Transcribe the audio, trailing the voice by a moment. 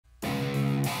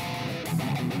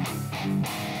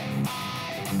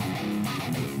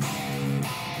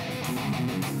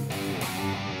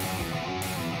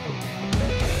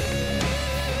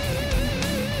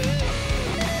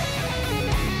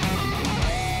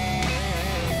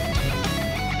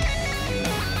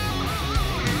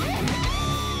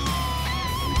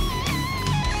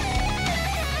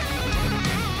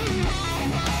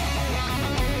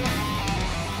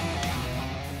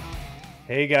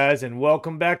Hey guys, and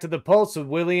welcome back to the Pulse with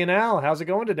Willie and Al. How's it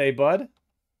going today, bud?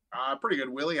 Pretty good,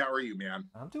 Willie. How are you, man?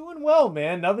 I'm doing well,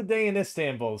 man. Another day in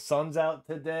Istanbul. Sun's out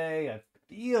today. I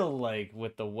feel like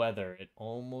with the weather, it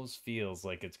almost feels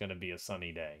like it's going to be a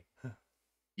sunny day.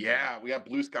 Yeah, we have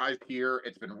blue skies here.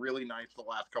 It's been really nice the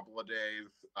last couple of days.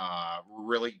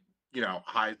 Really,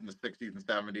 highs in the 60s and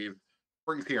 70s.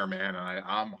 Spring's here, man, and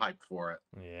I'm hyped for it.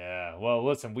 Yeah. Well,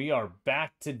 listen, we are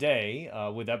back today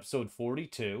with episode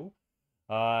 42.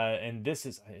 And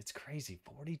it's crazy.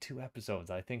 42 episodes.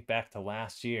 I think back to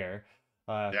last year.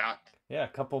 Uh, Yeah. yeah, a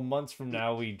couple months from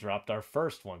now we dropped our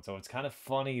first one. So it's kind of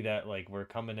funny that like we're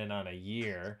coming in on a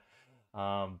year.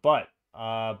 But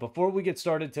before we get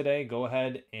started today, go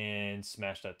ahead and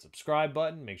smash that subscribe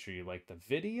button. Make sure you like the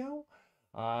video.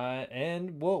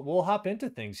 And we'll hop into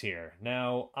things here.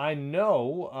 Now, I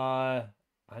know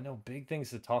big things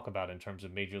to talk about in terms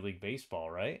of Major League Baseball,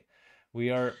 right? We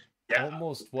are Yeah.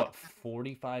 almost what,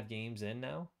 45 games in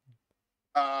now?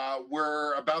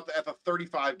 We're about at the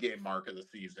 35 game mark of the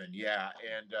season. Yeah.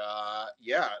 And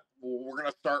we're going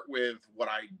to start with what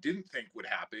I didn't think would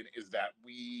happen is that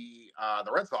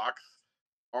the Red Sox,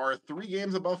 are 3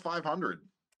 games above 500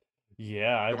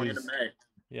 Yeah, I going into was May.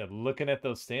 yeah, looking at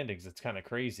those standings, it's kind of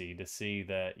crazy to see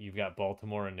that you've got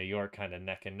Baltimore and New York kind of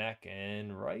neck and neck,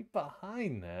 and right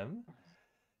behind them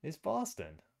is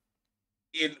Boston.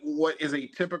 In what is a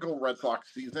typical Red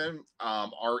Sox season,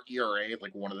 our ERA is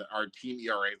like our team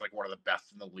ERA is like one of the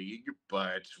best in the league,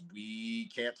 but we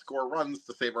can't score runs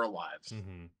to save our lives.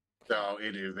 Hmm. So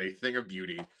it is a thing of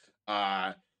beauty.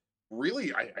 Uh,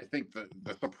 Really, I think the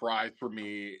surprise for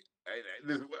me.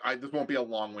 This won't be a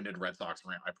long-winded Red Sox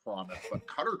rant, I promise. But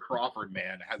Cutter Crawford,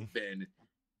 man, has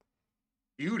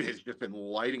just been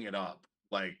lighting it up.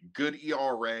 Like good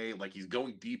ERA, like he's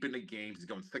going deep into games. He's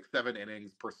going 6, 7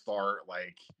 innings per start.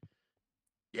 Like,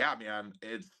 yeah, man,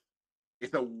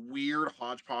 it's a weird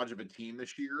hodgepodge of a team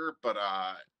this year, but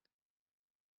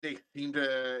they seem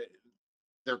to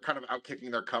they're kind of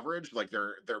outkicking their coverage. Like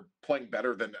they're playing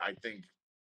better than I think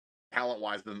talent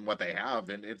wise than what they have,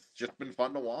 and it's just been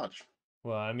fun to watch.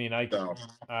 Well, I mean, So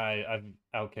I've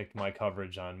outkicked my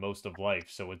coverage on most of life,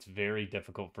 so it's very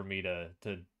difficult for me to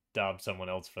dob someone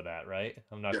else for that, right?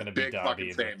 I'm not yeah, going to be big fucking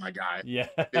dobby about. same, my guy. Yeah.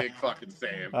 Big fucking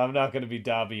same. I'm not going to be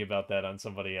dobby about that on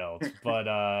somebody else. But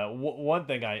one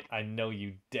thing I know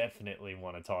you definitely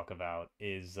want to talk about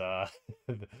is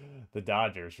the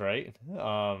Dodgers, right?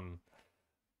 Whew,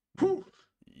 boy.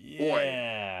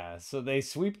 Yeah. So they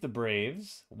sweep the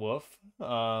Braves. Woof.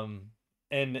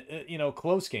 And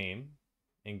close game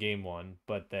in game one,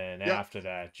 but then Yeah. after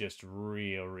that, just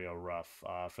real rough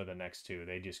for the next two.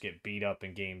 They just get beat up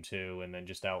in game two and then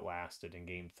just outlasted in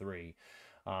game three.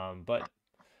 But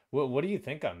what do you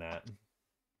think on that?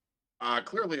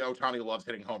 Clearly, Otani loves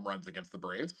hitting home runs against the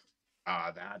Braves.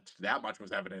 That much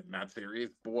was evident in that series.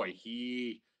 Boy,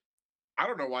 he. I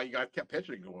don't know why you guys kept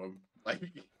pitching to him. Like,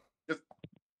 just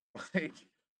like,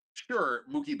 sure,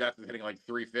 Mookie Betts is hitting like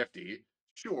 350.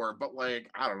 Sure, but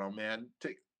like, I don't know, man.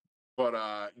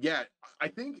 But yeah, I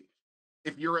think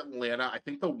if you're Atlanta, I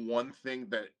think the one thing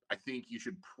that I think you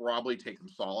should probably take some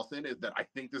solace in is that I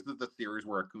think this is the series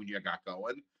where Acuna got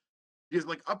going. Because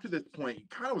like up to this point, he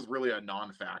kind of was really a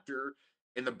non-factor,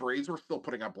 and the Braves were still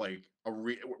putting up like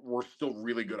were still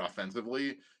really good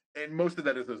offensively, and most of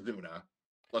that is Ozuna.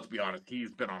 Let's be honest,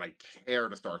 he's been on a tear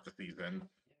to start the season.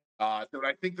 So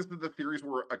I think this is the series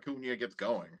where Acuna gets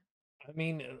going. I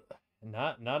mean,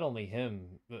 not only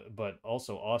him, but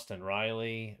also Austin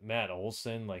Riley, Matt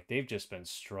Olson, like they've just been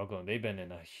struggling. They've been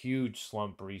in a huge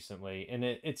slump recently, and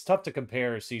it's tough to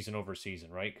compare season over season,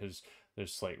 right? Because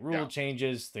there's slight rule Yeah,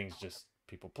 changes, things just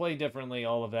people play differently,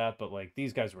 all of that. But like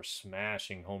these guys were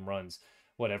smashing home runs,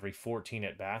 what, every 14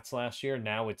 at bats last year?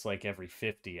 Now it's like every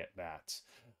 50 at bats.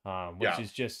 Which yeah.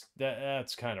 is just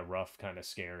that's kind of rough, kind of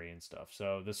scary and stuff.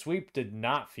 So the sweep did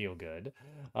not feel good.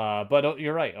 But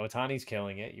you're right. Otani's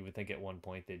killing it. You would think at one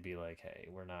point they'd be like, "Hey,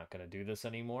 we're not gonna do this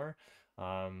anymore."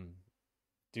 Um,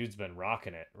 Dude's been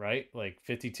rocking it, right? Like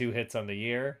 52 hits on the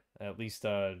year, at least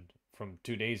from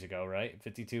 2 days ago, right?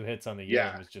 52 hits on the year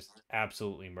and Yeah. was just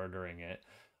absolutely murdering it.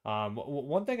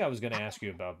 One thing I was going to ask you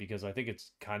about because I think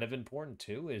it's kind of important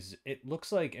too is it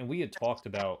looks like, and we had talked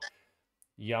about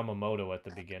Yamamoto at the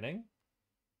beginning.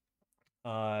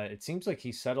 It seems like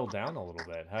he settled down a little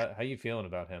bit. How you feeling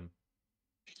about him?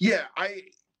 Yeah, I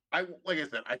like I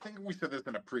said, I think we said this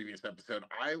in a previous episode.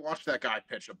 I watched that guy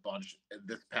pitch a bunch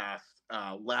this past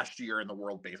last year in the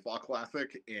World Baseball Classic,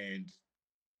 and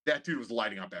that dude was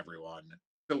lighting up everyone.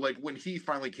 So like when he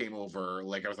finally came over,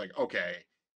 like I was like, okay,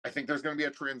 I think there's going to be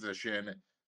a transition.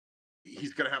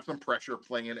 He's going to have some pressure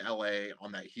playing in LA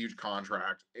on that huge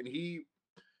contract, and he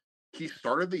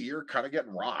started the year kind of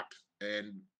getting rocked,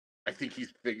 and I think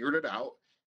he's figured it out.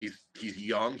 He's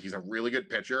young. He's a really good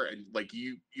pitcher, and like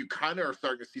you kind of are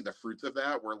starting to see the fruits of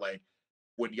that. Where like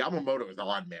when Yamamoto is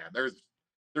on, man, there's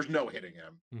no hitting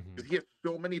him Hmm. because he has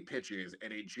so many pitches,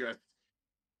 and it just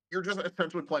you're just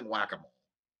essentially playing whack a mole.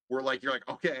 Where like you're like,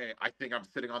 okay, I think I'm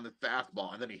sitting on this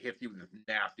fastball, and then he hits you with this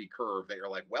nasty curve that you're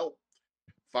like, well,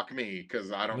 fuck me,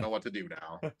 because I don't know what to do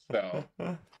now. So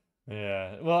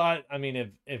Yeah. Well, I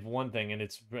mean, if one thing, and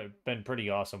it's been pretty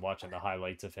awesome watching the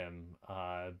highlights of him.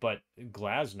 But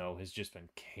Glasnow has just been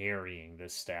carrying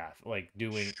this staff, like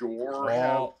doing sure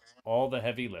have. all the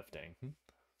heavy lifting.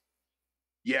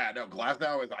 Yeah, no,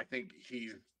 Glasgow is. I think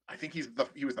he was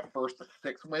the first to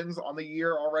 6 wins on the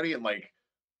year already, and like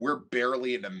we're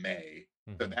barely into May,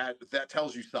 so Hmm. that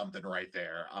tells you something right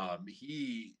there.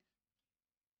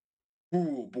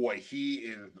 Oh boy,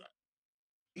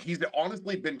 he's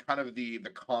honestly been kind of the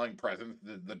calming presence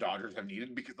the Dodgers have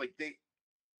needed because like they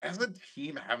as a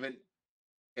team haven't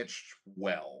pitched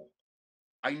well.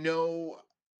 I know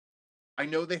I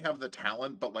know they have the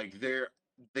talent, but like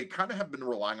they kind of have been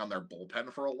relying on their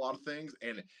bullpen for a lot of things,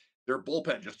 and their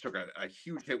bullpen just took a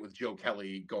huge hit with Joe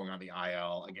Kelly going on the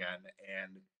IL again.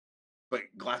 And but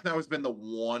Glasnow has been the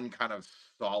one kind of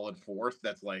solid force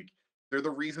that's like they're the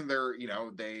reason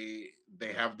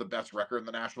they have the best record in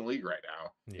the National League right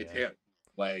now. It's Yeah. him,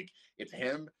 like it's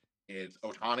him, it's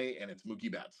Otani, and it's Mookie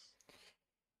Betts.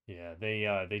 Yeah,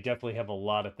 they definitely have a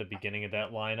lot at the beginning of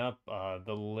that lineup.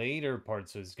 The later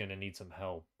parts is going to need some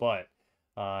help, but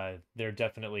they're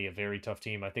definitely a very tough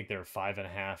team. I think they're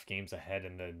 5.5 games ahead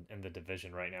in the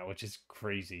division right now, which is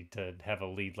crazy to have a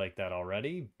lead like that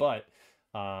already. But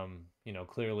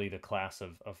clearly the class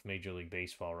of Major League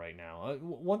Baseball right now.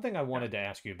 One thing I Yeah. wanted to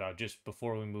ask you about just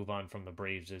before we move on from the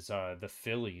Braves is the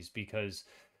Phillies because.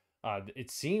 It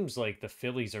seems like the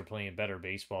Phillies are playing better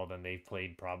baseball than they've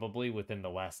played probably within the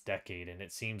last decade, and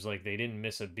it seems like they didn't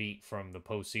miss a beat from the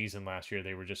postseason last year.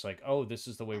 They were just like, "Oh, this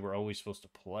is the way we're always supposed to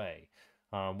play."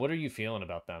 What are you feeling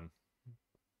about them?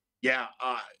 Yeah,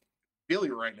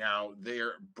 Philly right now,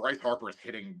 they're Bryce Harper is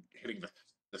hitting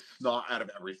the snot out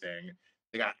of everything.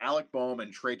 They got Alec Boehm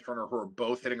and Trey Turner who are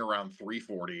both hitting around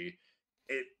 340.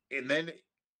 And then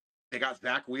they got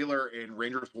Zach Wheeler and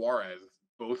Ranger Suarez,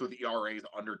 both with ERAs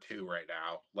under 2 right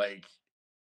now. Like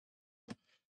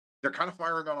they're kind of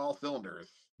firing on all cylinders.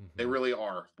 They Hmm. really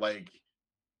are. Like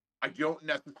I don't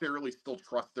necessarily still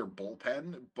trust their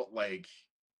bullpen, but like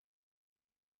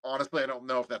honestly, I don't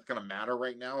know if that's going to matter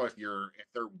right now if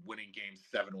they're winning games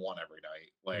 7-1 every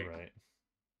night. Like Right.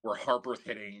 where Harper's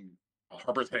hitting a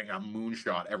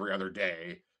moonshot every other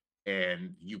day,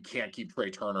 and you can't keep Trey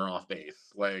Turner off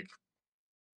base. Like,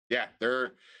 yeah,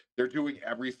 they're doing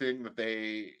everything that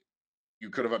they you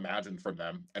could have imagined from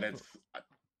them, and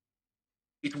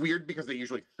it's weird because they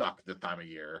usually suck this time of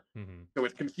year, Hmm. so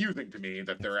it's confusing to me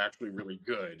that they're actually really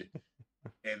good,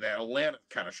 and that Atlanta's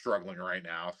kind of struggling right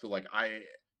now. So like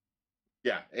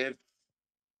yeah,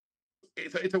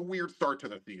 it's a weird start to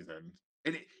the season,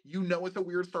 and it's a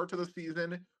weird start to the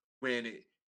season when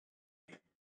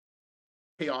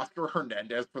Teoscar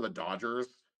Hernandez for the Dodgers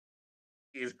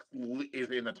is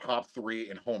in the top 3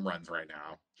 in home runs right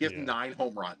now. He has Yeah. 9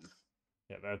 home runs.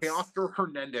 Yeah. That's Teoscar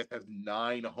Hernandez has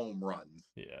 9 home runs.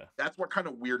 yeah. That's what kind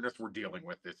of weirdness we're dealing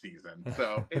with this season.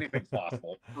 So anything's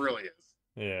possible. It really is.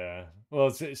 Yeah. Well,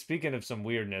 speaking of some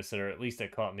weirdness, that or at least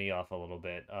it caught me off a little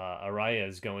bit. Araya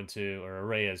is going to, or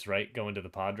Arraez, right, going to the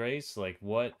Padres. Like,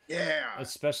 what? Yeah.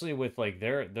 Especially with like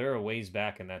they're a ways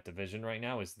back in that division right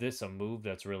now. Is this a move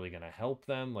that's really going to help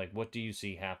them? Like, what do you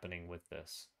see happening with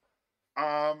this?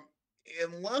 Um,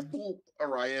 unless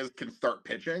Arias can start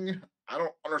pitching, I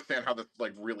don't understand how this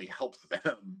like really helps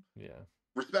them. Yeah.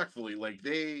 Respectfully, like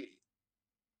they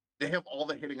have all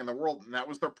the hitting in the world, and that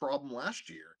was their problem last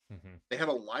year. Hmm. They had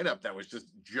a lineup that was just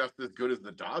as good as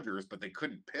the Dodgers, but they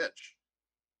couldn't pitch.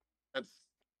 That's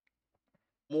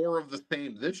more of the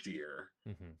same this year.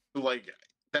 Hmm. So like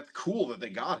that's cool that they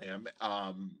got him.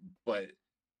 But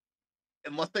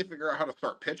unless they figure out how to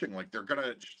start pitching, like they're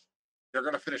gonna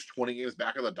finish 20 games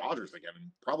back of the Dodgers again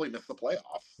and probably miss the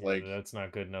playoffs. Yeah, Like that's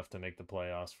not good enough to make the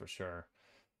playoffs for sure.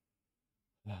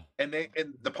 and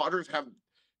the Padres have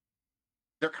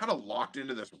they're kind of locked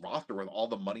into this roster with all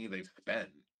the money they've spent.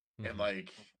 And Hmm.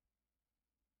 like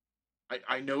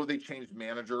I know they changed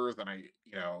managers and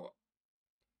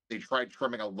they tried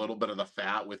trimming a little bit of the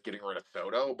fat with getting rid of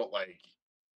Soto, but like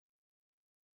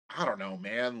I don't know,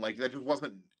 man. Like that just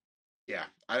wasn't yeah.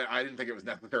 I didn't think it was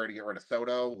necessary to get rid of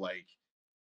Soto. Like,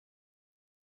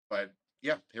 but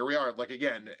yeah, here we are. Like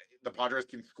again, the Padres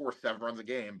can score 7 runs a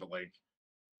game, but like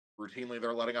routinely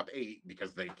they're letting up 8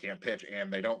 because they can't pitch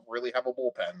and they don't really have a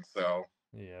bullpen. So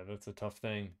Yeah, that's a tough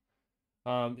thing.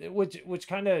 Which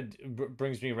kind of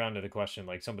brings me around to the question,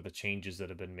 like some of the changes that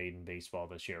have been made in baseball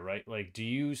this year, right? Like, do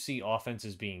you see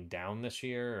offenses being down this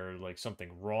year, or like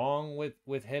something wrong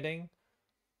with hitting?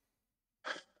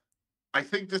 I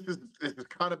think this has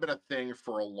kind of been a thing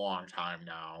for a long time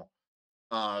now.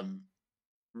 Um,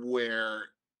 where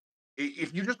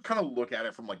if you just kind of look at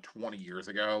it from like 20 years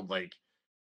ago, like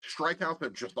strikeouts are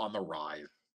just on the rise.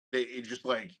 It just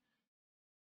like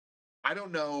I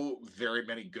don't know very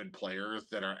many good players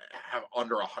that have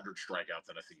under 100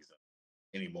 strikeouts in a season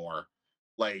anymore.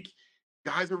 Like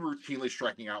guys are routinely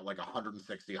striking out like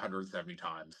 160, 170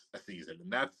 times a season,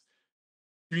 and that's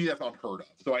to me that's unheard of.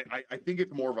 So I think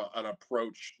it's more of an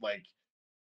approach like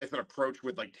it's an approach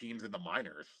with like teams in the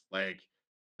minors. Like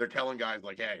they're telling guys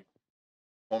like, hey,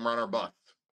 home run or bust.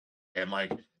 And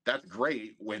like that's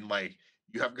great when like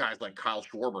you have guys like Kyle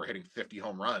Schwarber hitting 50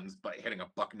 home runs but hitting a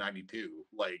buck 92.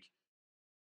 Like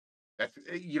that's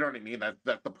you know what I mean?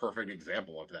 That's the perfect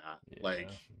example of that. Like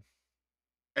Yeah,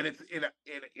 and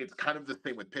it's kind of the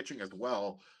same with pitching as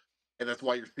well. And that's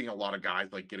why you're seeing a lot of guys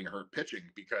like getting hurt pitching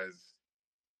because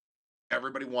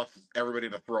everybody wants everybody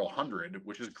to throw 100,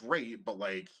 which is great, but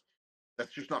like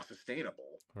that's just not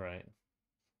sustainable. right.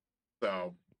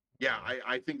 So yeah, Yeah.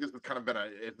 I think this has kind of been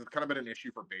an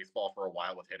issue for baseball for a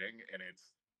while with hitting, and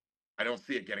I don't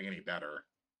see it getting any better.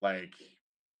 Like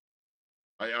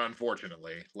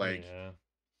unfortunately, like Yeah.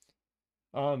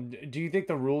 Do you think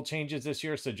the rule changes this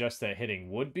year suggest that hitting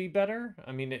would be better?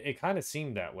 I mean, it kind of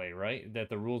seemed that way, right? That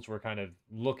the rules were kind of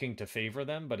looking to favor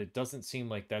them, but it doesn't seem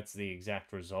like that's the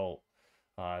exact result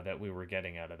that we were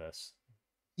getting out of this.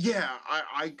 yeah,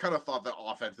 I kind of thought that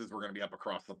offenses were going to be up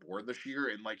across the board this year,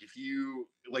 and like if you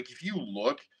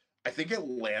look, I think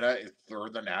Atlanta is third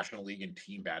in the National League in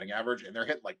team batting average, and they're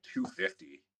hitting like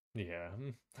 250, Yeah.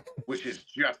 which is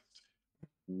just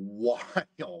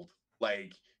wild.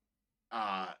 Like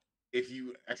uh if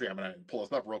you actually I'm gonna pull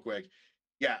this up real quick.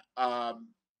 Yeah,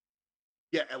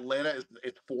 yeah, Atlanta is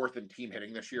fourth in team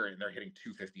hitting this year, and they're hitting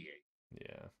 258.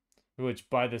 Yeah. Which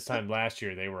by this time last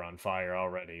year they were on fire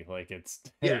already. Like it's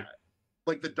Yeah,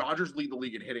 like the Dodgers lead the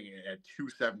league in hitting at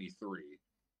 273,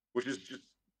 which is just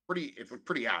it's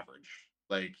pretty average.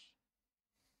 Like,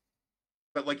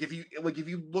 but like if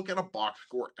you look at a box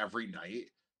score every night,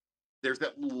 there's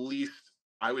at least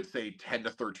I would say 10 to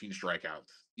 13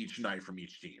 strikeouts each night from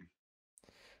each team,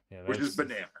 yeah, which is that's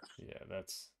bananas. yeah,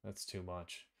 that's too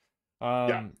much.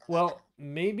 Yeah. Well,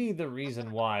 maybe the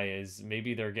reason why is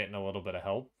maybe they're getting a little bit of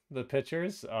help, the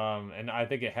pitchers. And I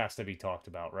think it has to be talked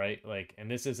about, right? Like, and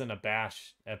this isn't a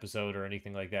bash episode or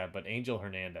anything like that, but Angel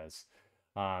Hernandez.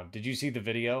 Did you see the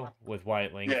video with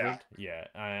Wyatt Yeah. Langford? Yeah,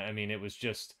 I mean, it was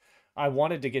just, I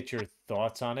wanted to get your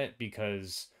thoughts on it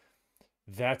because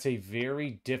that's a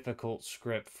very difficult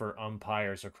script for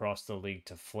umpires across the league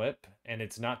to flip. And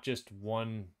it's not just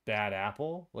one bad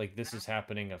apple. Like, this is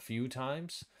happening a few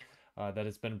times that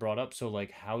it's been brought up. So,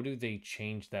 like, how do they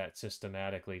change that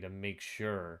systematically to make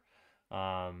sure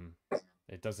um,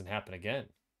 it doesn't happen again?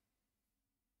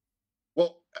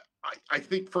 Well, I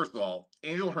think first of all,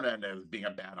 Angel Hernandez being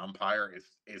a bad umpire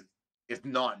is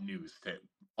not news to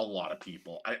a lot of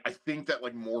people. I think that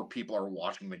like more people are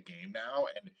watching the game now,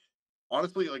 and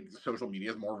honestly, like social media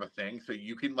is more of a thing, so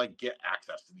you can like get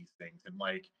access to these things. And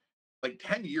like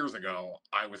 10 years ago,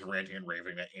 I was ranting and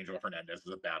raving that Angel Hernandez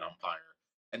is a bad umpire,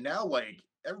 and now like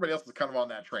everybody else is kind of on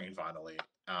that train finally.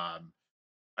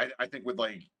 I think with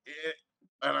like it,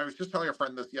 and I was just telling a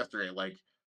friend this yesterday, like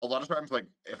a lot of times, like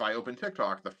if I open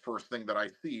TikTok, the first thing that I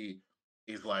see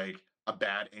is like a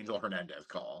bad Angel Hernandez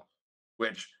call,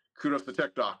 which kudos to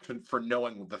TikTok for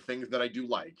knowing the things that I do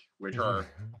like, which are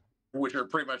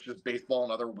pretty much just baseball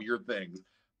and other weird things.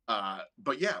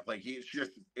 But yeah, like it's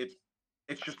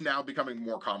just now becoming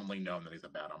more commonly known that he's a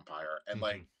bad umpire, and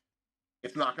like Mhm.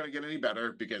 it's not going to get any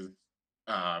better because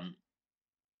um,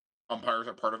 umpires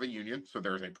are part of a union, so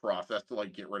there's a process to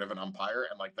like get rid of an umpire,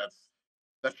 and like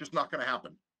that's just not going to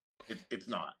happen. It's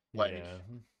not like Yeah.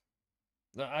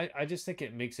 No, I just think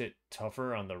it makes it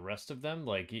tougher on the rest of them.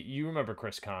 Like, you remember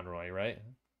Chris Conroy, right?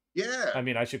 yeah, I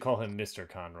mean, I should call him Mr.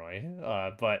 Conroy.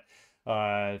 But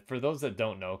for those that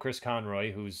don't know, Chris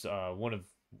Conroy, who's one of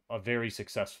a very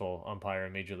successful umpire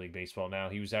in Major League Baseball now.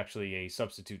 He was actually a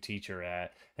substitute teacher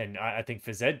at, and I think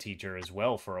phys ed teacher as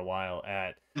well for a while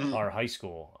at Mhm. our high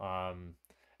school.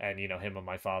 And him and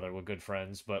my father were good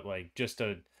friends, but like just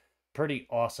a pretty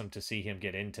awesome to see him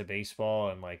get into baseball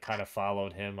and like kind of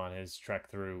followed him on his trek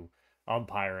through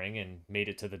umpiring and made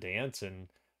it to the dance and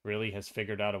really has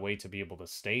figured out a way to be able to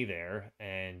stay there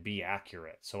and be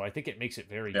accurate. So I think it makes it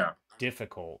very Yeah.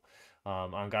 difficult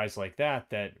on guys like that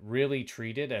that really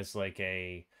treat it as like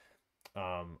a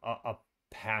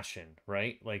passion,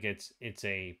 right? Like it's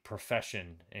a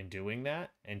profession in doing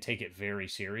that and take it very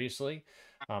seriously.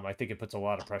 I think it puts a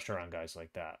lot of pressure on guys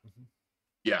like that.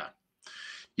 Yeah.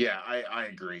 Yeah, I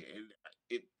agree.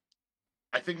 It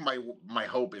I think my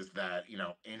hope is that,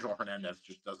 Angel Hernandez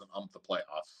just doesn't ump the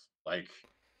playoffs. Like,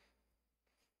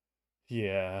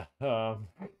 Yeah.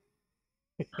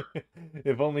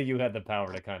 If only you had the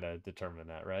power to kind of determine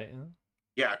that, right?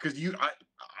 yeah, because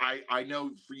I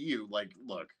know for you, like,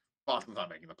 look, Boston's not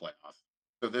making the playoffs.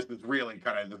 So this is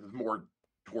more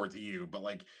towards you, but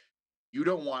like you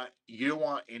don't want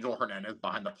Angel Hernandez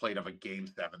behind the plate of a game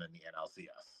 7 in the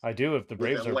NLCS. I do if the With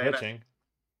Braves are Atlanta, pitching.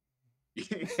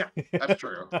 yeah, that's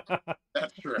true.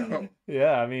 That's true.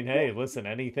 Yeah, I mean, hey, Well, listen,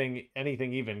 anything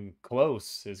even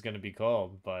close is going to be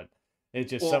called, but it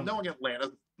just well, some knowing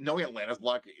Atlanta's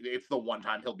luck, it's the one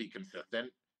time he'll be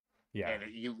consistent, yeah,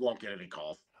 and you won't get any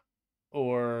calls.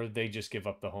 or they just give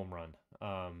up the home run.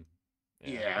 Yeah,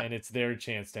 Yeah, and it's their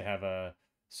chance to have a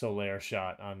Soler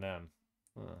shot on them.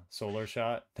 Solar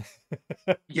shot.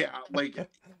 yeah. Like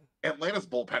Atlanta's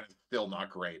bullpen is still not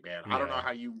great, man. I don't know Yeah.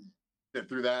 how you sit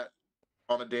through that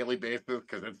on a daily basis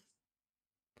because it's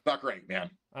not great, man.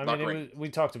 I mean, Not it great. was we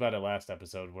talked about it last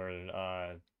episode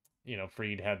where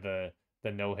Fried had the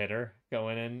no-hitter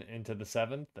going into the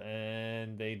 7th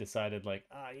and they decided like,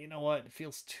 you know what? It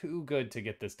feels too good to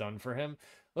get this done for him.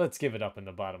 Let's give it up in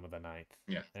the bottom of the ninth.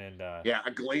 Yeah, And yeah.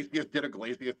 Iglesias did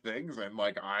Iglesias things, and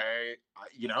like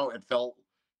it felt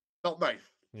nice. Felt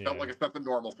yeah. like a sense of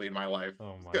normalcy in my life.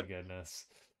 Oh It's my good. goodness.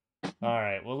 All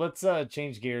right, well, let's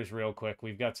change gears real quick.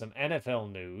 We've got some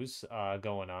NFL news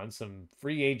going on, some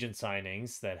free agent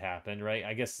signings that happened, right?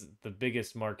 I guess the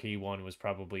biggest marquee one was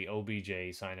probably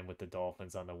OBJ signing with the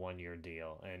Dolphins on the 1-year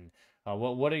deal. And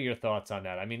what are your thoughts on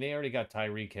that? I mean, they already got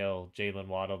Tyreek Hill, Jalen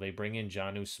Waddle. They bring in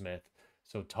Jonnu Smith,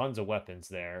 so tons of weapons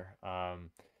there.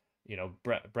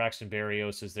 Braxton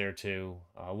Berrios is there too.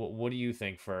 What do you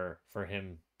think for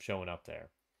him showing up there?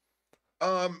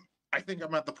 I think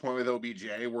I'm at the point with OBJ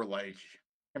where like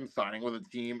him signing with a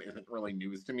team isn't really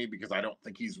news to me because I don't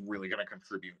think he's really going to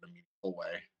contribute in a meaningful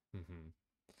way. Hmm.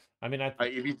 I mean,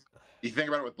 If you think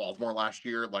about it with Baltimore last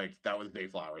year, like that was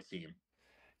Dave Flowers' team.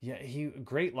 Yeah, he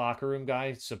great locker room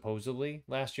guy supposedly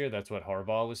last year. That's what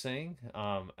Harbaugh was saying.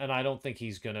 And I don't think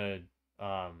he's gonna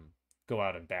go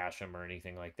out and bash him or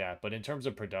anything like that. But in terms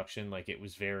of production, like it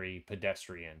was very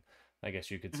pedestrian, I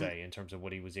guess you could Mhm. say, in terms of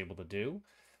what he was able to do.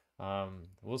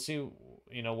 We'll see,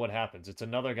 what happens. It's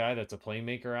another guy that's a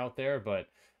playmaker out there, but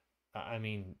I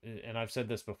mean, and I've said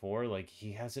this before, like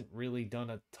he hasn't really done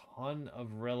a ton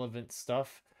of relevant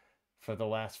stuff for the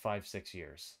last 5, 6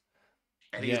 years.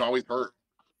 And he's Yet, always hurt.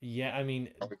 yeah, I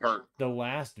mean, Always hurt. the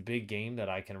last big game that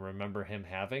I can remember him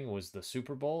having was the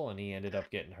Super Bowl, and he ended up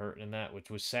getting hurt in that,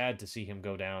 which was sad to see him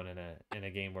go down in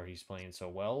a game where he's playing so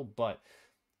well. But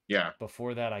Yeah.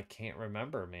 before that, I can't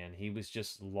remember, man. He was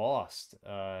just lost.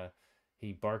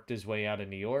 He barked his way out of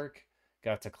New York,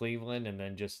 got to Cleveland, and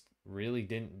then just really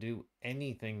didn't do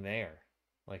anything there.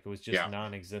 Like it was just Yeah.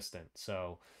 non-existent.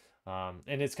 So,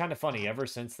 and it's kind of funny. Ever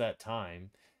since that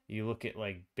time, you look at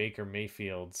like Baker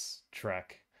Mayfield's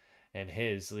trek and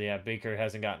his. Yeah, Baker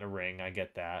hasn't gotten a ring. I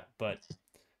get that, but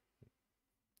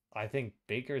I think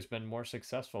Baker's been more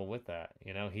successful with that.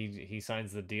 He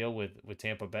signs the deal with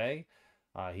Tampa Bay.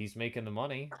 He's making the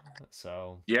money.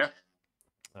 So, Yeah.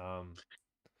 um,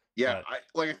 Yeah. but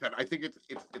Like I said, I think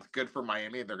it's good for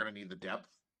Miami. They're going to need the depth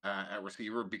at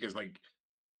receiver because like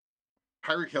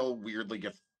Tyreek Hill weirdly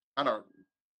gets kind of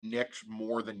nicked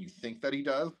more than you think that he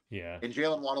does. yeah, And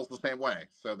Jalen Waddle's the same way.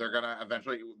 So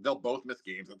they'll both miss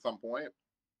games at some point.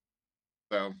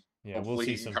 So yeah, we'll hopefully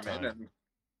see he can some come in time. and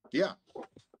yeah,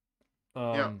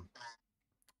 yeah. Um,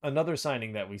 Another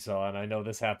signing that we saw, and I know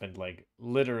this happened like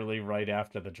literally right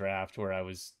after the draft, where I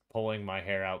was pulling my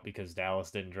hair out because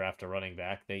Dallas didn't draft a running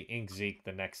back. They ink Zeke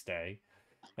the next day,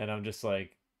 and I'm just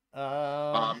like, um,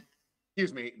 Um,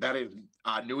 excuse me, that is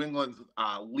New England's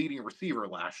leading receiver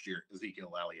last year,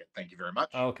 Ezekiel Elliott. Thank you very much.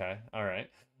 okay, all right.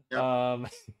 Yeah. Um,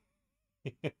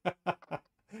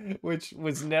 which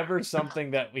was never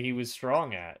something that he was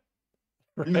strong at,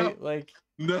 No, right? Like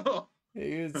no.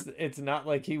 It's not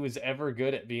like he was ever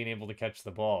good at being able to catch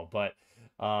the ball, but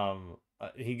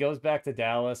he goes back to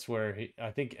Dallas where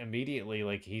I think immediately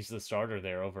like he's the starter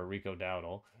there over Rico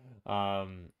Dowdle.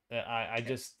 I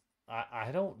just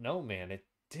I don't know, man. It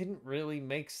didn't really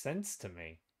make sense to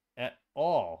me at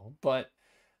all. But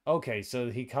okay, so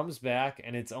he comes back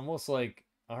and it's almost like,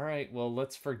 all right, well,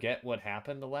 let's forget what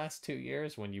happened the last 2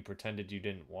 years when you pretended you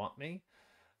didn't want me.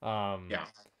 Um, Yeah.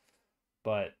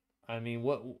 but I mean,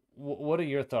 what are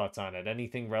your thoughts on it?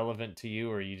 Anything relevant to you,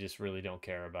 or you just really don't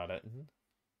care about it?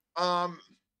 Um,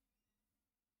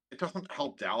 it doesn't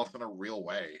help Dallas in a real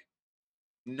way.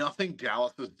 Nothing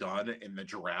Dallas has done in the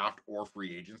draft or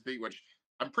free agency, which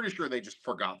I'm pretty sure they just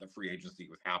forgot that free agency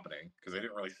was happening because they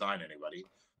didn't really sign anybody.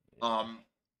 Um,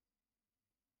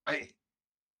 I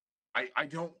I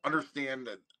don't understand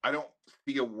that. I don't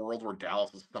see a world where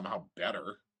Dallas is somehow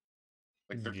better.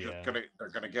 Like Yeah, they're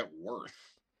gonna get worse.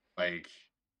 Like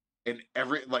and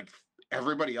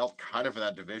everybody else kind of in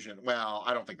that division. Well,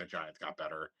 I don't think the Giants got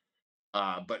better.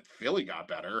 But Philly got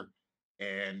better,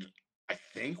 and I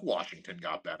think Washington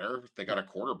got better. They got a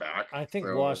quarterback, I think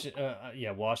so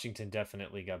Yeah, Washington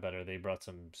definitely got better. They brought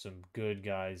some good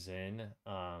guys in.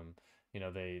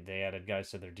 They added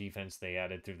guys to their defense. They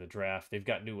added through the draft. They've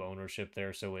got new ownership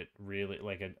there, so it really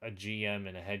like a GM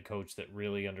and a head coach that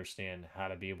really understand how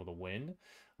to be able to win.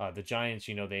 The Giants,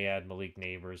 they add Malik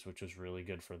Neighbors, which was really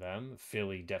good for them.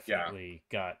 Philly yeah, definitely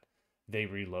got they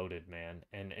reloaded, man,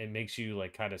 and it makes you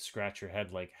like kind of scratch your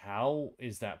head, like how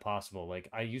is that possible? Like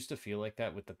I used to feel like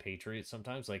that with the Patriots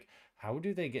sometimes, like how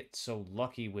do they get so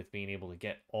lucky with being able to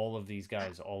get all of these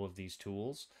guys, all of these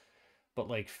tools? But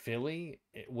like Philly,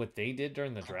 what they did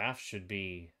during the draft should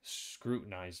be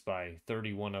scrutinized by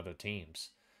 31 other teams.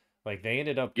 Like they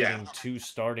ended up yeah, getting two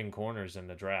starting corners in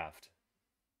the draft.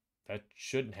 That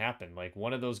shouldn't happen. Like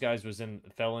one of those guys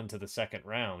fell into the second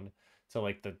round to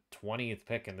like the 20th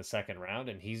pick in the second round,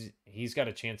 and he's got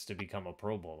a chance to become a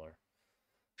Pro Bowler.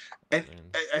 and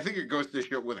And I think it goes to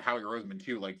show with Howie Roseman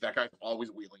too. Like that guy's always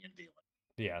wheeling and dealing.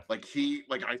 yeah,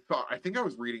 I think I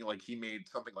was reading like he made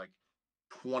something like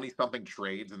 20 something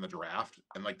trades in the draft,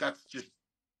 and like that's just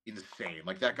insane.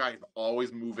 Like that guy is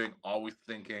always moving, always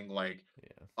thinking, like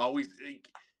yeah, always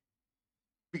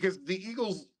because the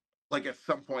Eagles, like at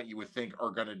some point, you would think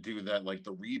are going to do that, like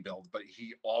the rebuild, but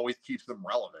he always keeps them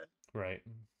relevant. right.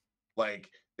 Like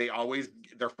they always,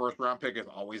 their first round pick is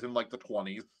always in like the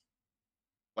 20s,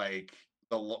 like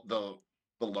the low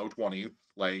 20s.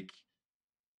 Like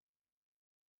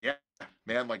yeah,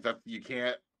 man, like that's you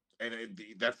can't, and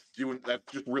that's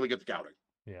just really good scouting.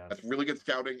 Yeah. That's really good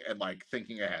scouting and like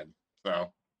thinking ahead.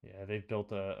 So Yeah, they've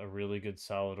built a really good,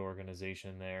 solid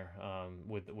organization there,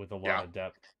 with a lot yeah, of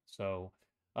depth. So,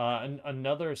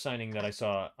 another signing that I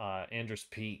saw, Andrus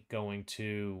Peat going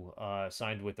to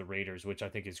signed with the Raiders, which I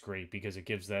think is great because it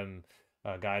gives them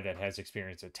a guy that has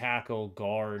experience at tackle,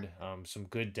 guard, some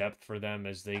good depth for them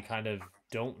as they kind of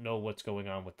don't know what's going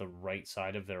on with the right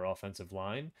side of their offensive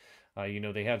line.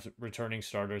 They have returning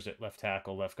starters at left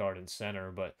tackle, left guard, and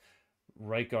center, but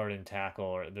right guard and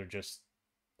tackle they're just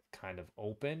kind of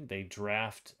open. They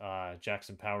draft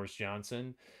Jackson Powers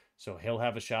Johnson, so he'll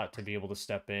have a shot to be able to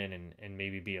step in and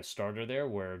maybe be a starter there,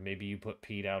 where maybe you put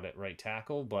Pete out at right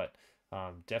tackle, but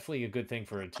definitely a good thing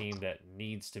for a team that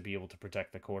needs to be able to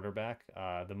protect the quarterback.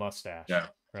 The mustache, yeah,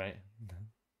 right?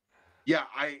 yeah.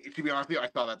 I to be honest with you, I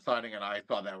saw that signing and I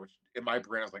thought that was in my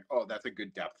brain. I was like, oh, that's a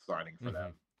good depth signing for Hmm.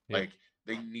 them. Yep. Like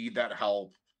they need that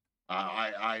help.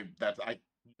 That's I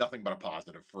nothing but a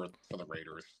positive for the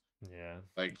Raiders. Yeah.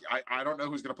 Like I don't know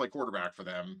who's going to play quarterback for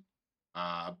them,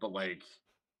 but like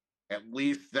at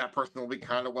least that person will be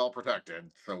kind of well protected.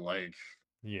 So like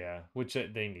Yeah, which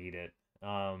they need it.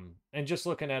 And just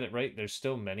looking at it, right, there's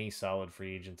still many solid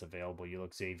free agents available. You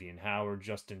look Xavier Howard,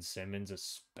 Justin Simmons,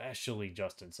 especially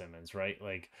Justin Simmons, right?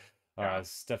 Like yeah,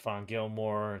 Stephon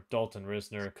Gilmore, Dalton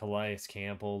Risner, Calais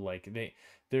Campbell,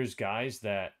 there's guys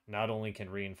that not only can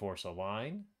reinforce a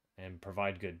line and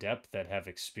provide good depth that have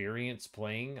experience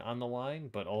playing on the line,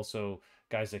 but also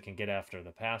guys that can get after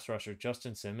the pass rusher.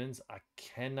 Justin Simmons, I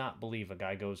cannot believe a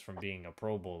guy goes from being a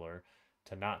Pro Bowler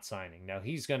to not signing. Now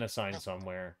he's going to sign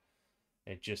somewhere.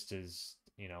 It just is,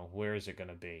 where is it going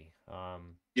to be?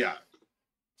 yeah.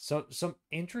 So some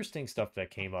interesting stuff that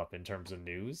came up in terms of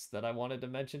news that I wanted to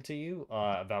mention to you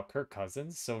about Kirk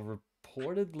Cousins. So I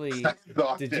reportedly,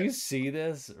 thought did it. you see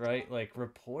this? Right, like Oh,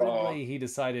 reportedly he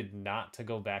decided not to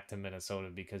go back to Minnesota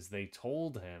because they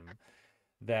told him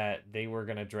that they were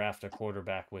going to draft a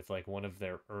quarterback with like one of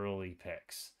their early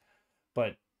picks.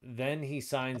 But then he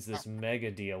signs this mega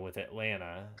deal with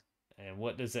Atlanta. And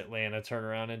what does Atlanta turn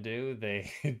around and do?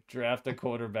 They draft a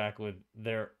quarterback with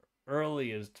their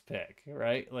earliest pick,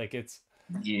 right? Like it's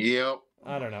Yep.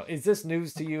 I don't know. Is this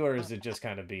news to you or is it just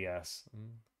kind of BS?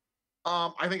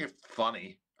 I think it's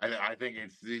funny. I think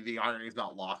it's the irony is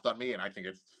not lost on me, and I think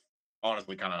it's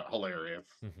honestly kind of hilarious.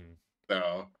 Mm-hmm.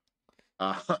 So,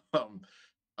 um,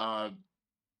 uh,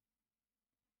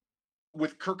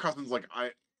 with Kirk Cousins, like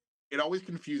it always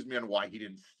confused me on why he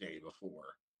didn't stay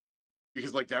before,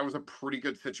 because like that was a pretty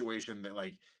good situation that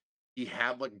like he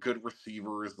had like good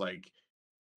receivers, like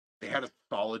they had a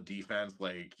solid defense.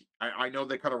 Like I know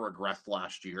they kind of regressed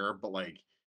last year, but like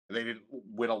they didn't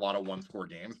win a lot of one score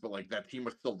games, but like that team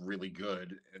was still really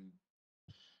good. And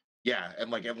yeah, and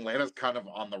like Atlanta's kind of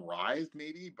on the rise,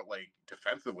 maybe, but like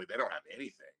defensively, they don't have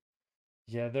anything.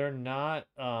 Yeah, they're not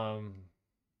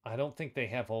I don't think they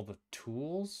have all the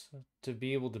tools to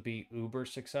be able to be uber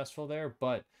successful there,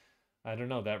 but I don't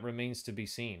know, that remains to be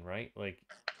seen, right? Like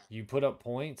you put up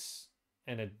points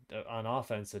and on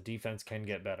offense, the defense can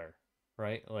get better,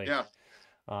 right? Like Yeah,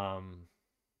 um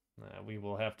we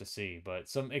will have to see, but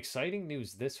some exciting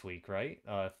news this week, right?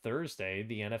 Thursday,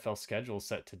 the NFL schedule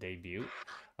set to debut.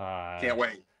 Uh can't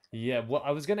wait. yeah, well,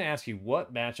 I was going to ask you,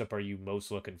 what matchup are you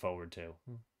most looking forward to?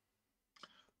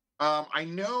 I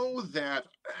know that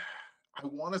I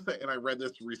want to say, and I read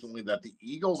this recently that the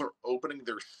Eagles are opening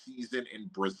their season in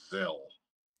Brazil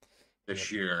Yep.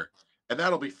 this year, and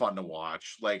that'll be fun to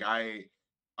watch. Like I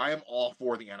am all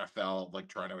for the NFL like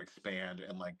trying to expand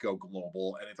and like go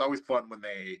global, and it's always fun when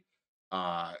they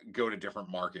go to different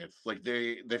markets. Like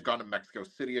they've gone to Mexico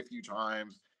City a few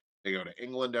times. They go to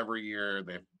England every year.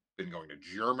 They've been going to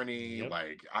Germany. Yep.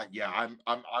 Like yeah,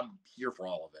 I'm here for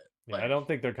all of it. Yeah, I Like don't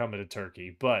think they're coming to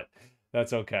Turkey, but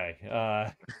that's okay.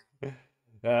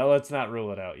 Let's not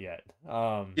rule it out yet.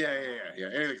 yeah.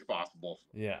 Anything's possible.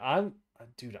 Yeah,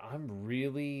 dude, I'm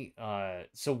really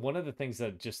so one of the things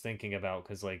that just thinking about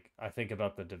because like I think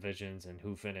about the divisions and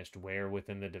who finished where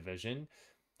within the division,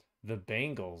 the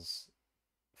Bengals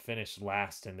finished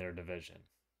last in their division.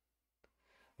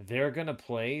 They're gonna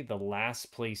play the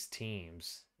last place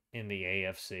teams in the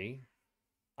AFC.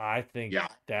 I think Yeah,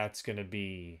 that's gonna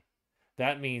be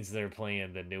that means they're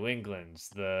playing the New Englands,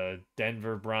 the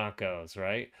Denver Broncos,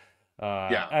 right?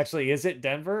 yeah. Actually, is it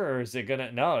Denver or is it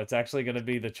gonna? No, it's actually gonna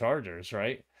be the Chargers,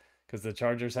 right? Because the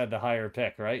Chargers had the higher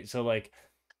pick, right? So like,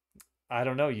 I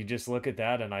don't know. You just look at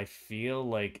that, and I feel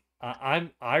like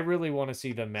I really want to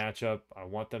see them match up. I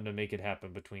want them to make it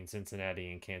happen between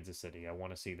Cincinnati and Kansas City. I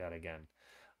want to see that again.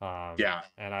 Yeah,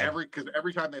 And I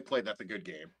every time they play, that's a good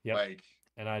game. Yep, Like,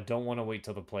 and I don't want to wait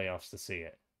till the playoffs to see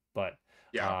it. But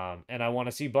yeah, and I want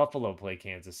to see Buffalo play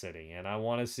Kansas City, and I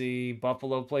want to see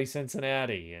Buffalo play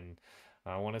Cincinnati, and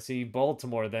I want to see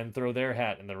Baltimore then throw their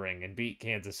hat in the ring and beat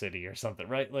Kansas City or something,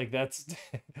 right? Like that's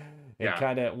it yeah,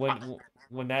 kind of I,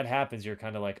 when that happens, you're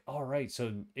kind of like, all right,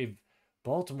 so if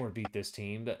Baltimore beat this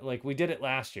team, that like we did it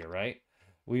last year, right?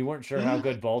 We weren't sure how mhm.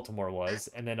 good Baltimore was,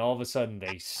 and then all of a sudden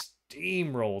they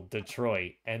steamrolled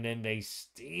Detroit, and then they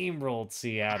steamrolled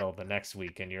Seattle the next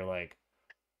week, and you're like,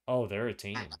 oh, they're a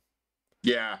team.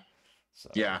 Yeah, So,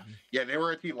 yeah. They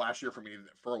were a team last year for me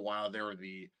for a while. They were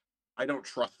the I don't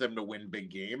trust them to win big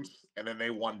games, and then they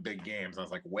won big games. I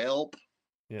was like, well,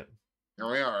 yeah, here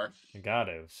we are. you got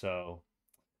to. So,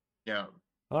 Yeah,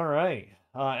 all right.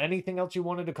 Anything else you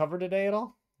wanted to cover today at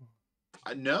all?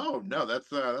 no,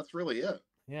 that's really it.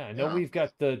 Yeah, I know Yeah. we've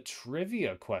got the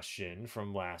trivia question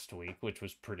from last week, which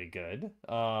was pretty good.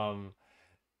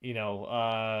 You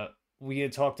know, we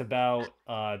had talked about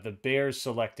the Bears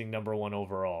selecting number one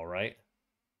overall, right?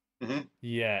 hmm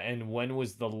Yeah, and when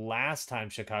was the last time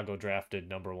Chicago drafted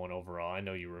number one overall? I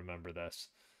know you remember this.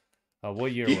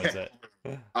 What year was Yeah. it?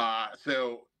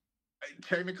 So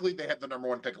technically they had the number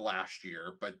one pick last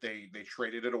year, but they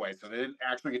traded it away, so they didn't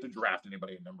actually get to draft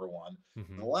anybody at number one.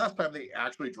 And the hmm last time they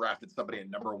actually drafted somebody at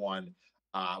number one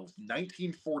was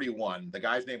 1941. The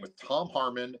guy's name was Tom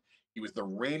Harmon. He was the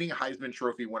reigning Heisman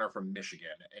Trophy winner from Michigan,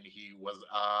 and he was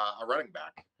a running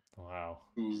back Wow.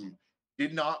 who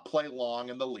did not play long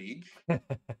in the league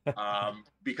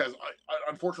because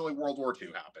unfortunately World War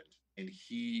II happened, and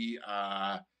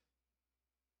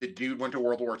the dude went to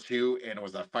World War II and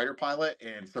was a fighter pilot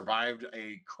and survived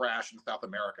a crash in South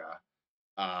America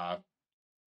uh,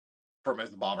 from his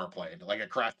bomber plane. Like it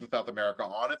crashed in South America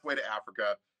on its way to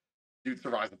Africa. Dude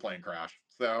survives the plane crash.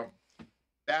 So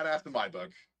badass in my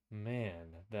book.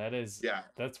 Man, Yeah.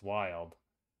 that's wild.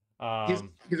 His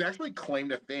Um, his actually claim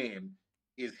to fame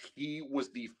is he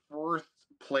was the first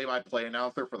play-by-play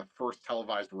announcer for the first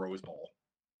televised Rose Bowl.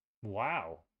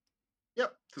 wow.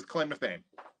 Yep, it's his claim to fame.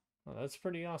 Well, that's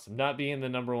pretty awesome. Not being the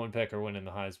number one pick or winning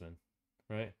the Heisman,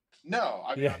 right? No,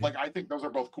 I mean, Yeah. like I think those are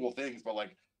both cool things, but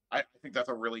like I think that's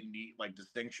a really neat like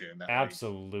distinction that like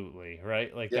Absolutely,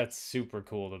 right? Like yeah that's super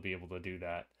cool to be able to do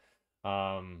that.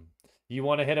 Um, you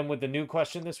want to hit him with the new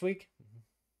question this week?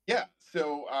 yeah.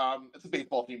 So it's a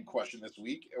baseball themed question this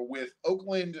week with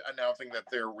Oakland announcing that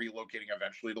they're relocating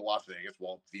eventually to Las Vegas,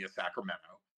 well via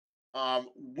Sacramento.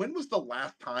 When was the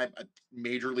last time a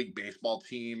Major League Baseball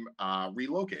team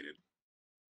relocated?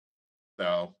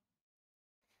 So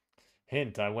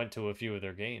Hint, I went to a few of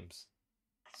their games.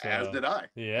 as So, did I, as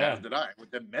yeah. did I,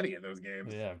 within many of those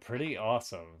games. Yeah, pretty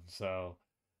awesome. So,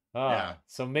 Yeah,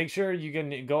 so make sure you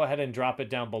can go ahead and drop it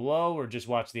down below or just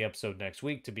watch the episode next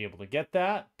week to be able to get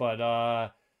that.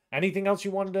 But anything else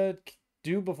you wanted to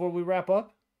do before we wrap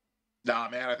up? nah,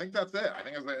 man, I think that's it. I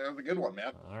think it was a good one,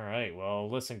 man. All right. Well,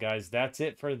 listen, guys, that's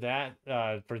it for that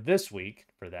for this week,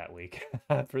 for that week,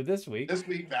 for this week. This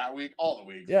week, that week, all the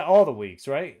weeks. Yeah, all the weeks,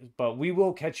 right? But we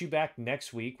will catch you back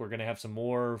next week. We're going to have some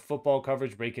more football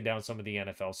coverage, breaking down some of the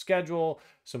NFL schedule,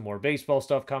 some more baseball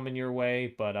stuff coming your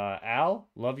way. But Al,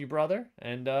 love you, brother.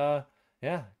 And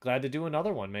yeah, glad to do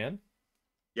another one, man.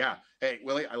 Yeah. Hey,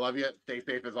 Willie, I love you. Stay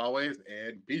safe as always,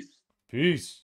 and peace. Peace.